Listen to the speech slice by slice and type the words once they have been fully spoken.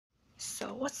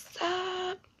So what's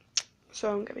up?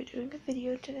 So I'm gonna be doing a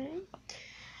video today.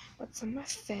 What's on my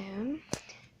phone?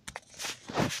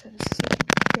 So this is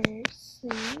firstly,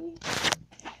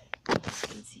 you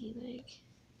can see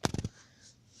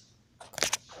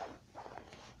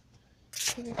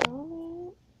here we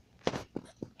go.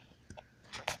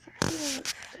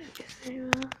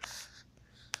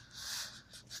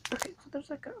 Okay, so there's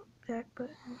like a back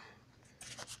button.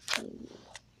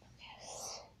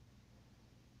 Yes.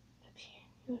 Up here.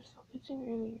 It was focusing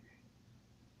earlier.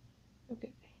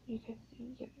 Okay, you can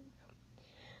see. Yeah, there we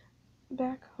go.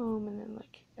 Back home, and then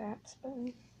like that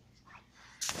button.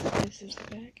 This is the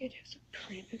back. It has a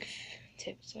pretty big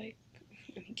tip. It's like,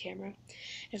 camera.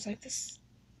 It's like this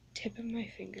tip of my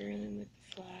finger, and then like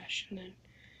the flash, and then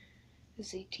the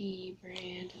ZTE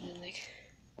brand, and then like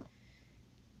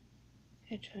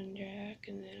headphone jack,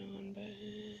 and then on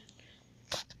button,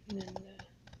 and then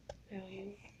the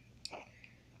value.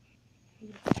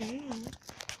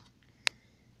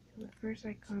 The first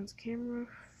icon's camera,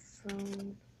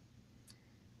 phone,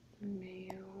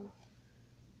 mail,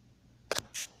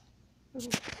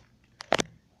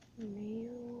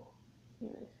 mail,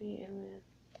 let's see, and then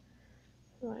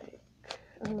like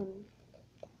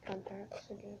contacts,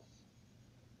 I guess.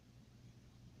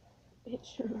 It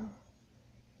should.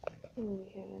 And then we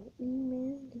have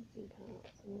email, Disney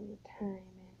cards, and then the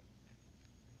timing.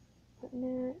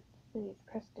 Whatnot. Then you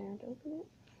press down to open it.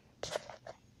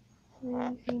 And then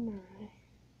you see my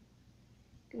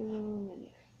Google and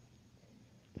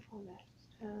all that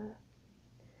stuff.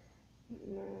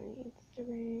 My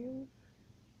Instagram.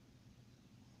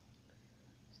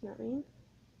 It's not me.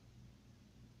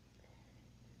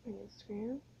 My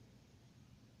Instagram.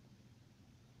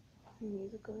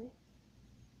 Musically.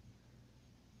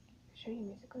 I'll show you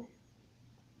Musically.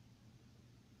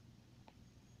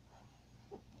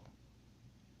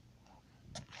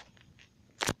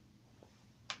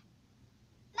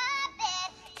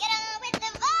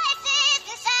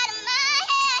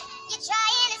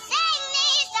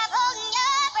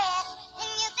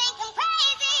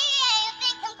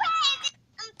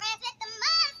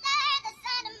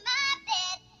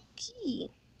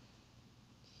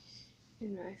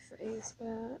 In my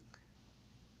Facebook.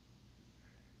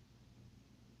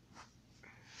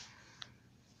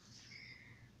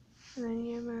 And then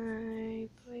you have my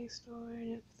Play Store,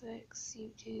 Netflix,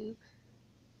 YouTube,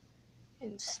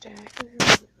 and Stack. They're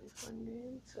really fun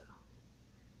games, so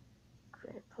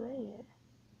try to play it.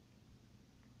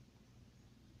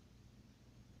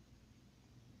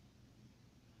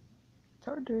 It's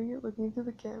hard doing it looking through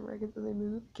the camera, because when they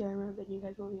move the camera, then you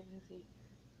guys won't be able to see.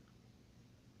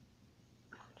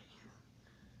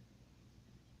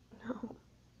 No.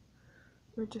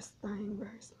 We're just dying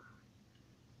very slow.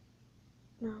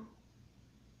 No.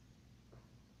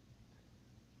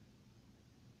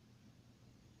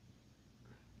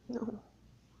 No.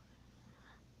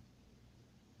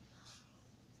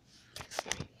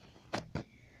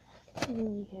 And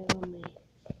then you have all my,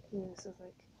 this is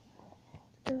like,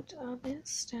 go to all this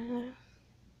stuff.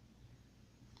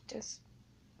 Just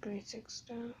basic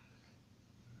stuff.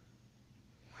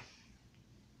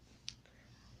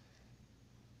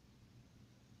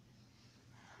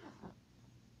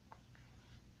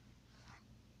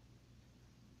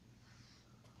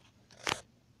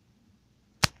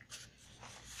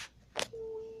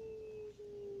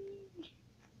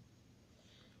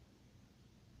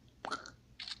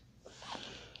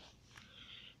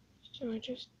 So I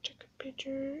just took a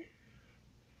picture.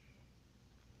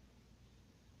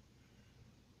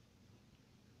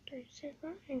 Did I say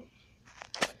bye?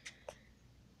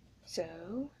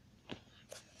 So,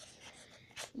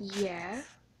 yeah.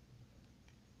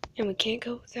 And we can't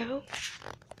go without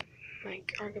my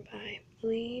Argabay. I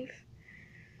believe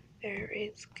there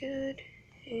is good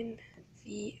in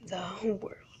the whole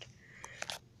world.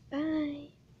 Bye.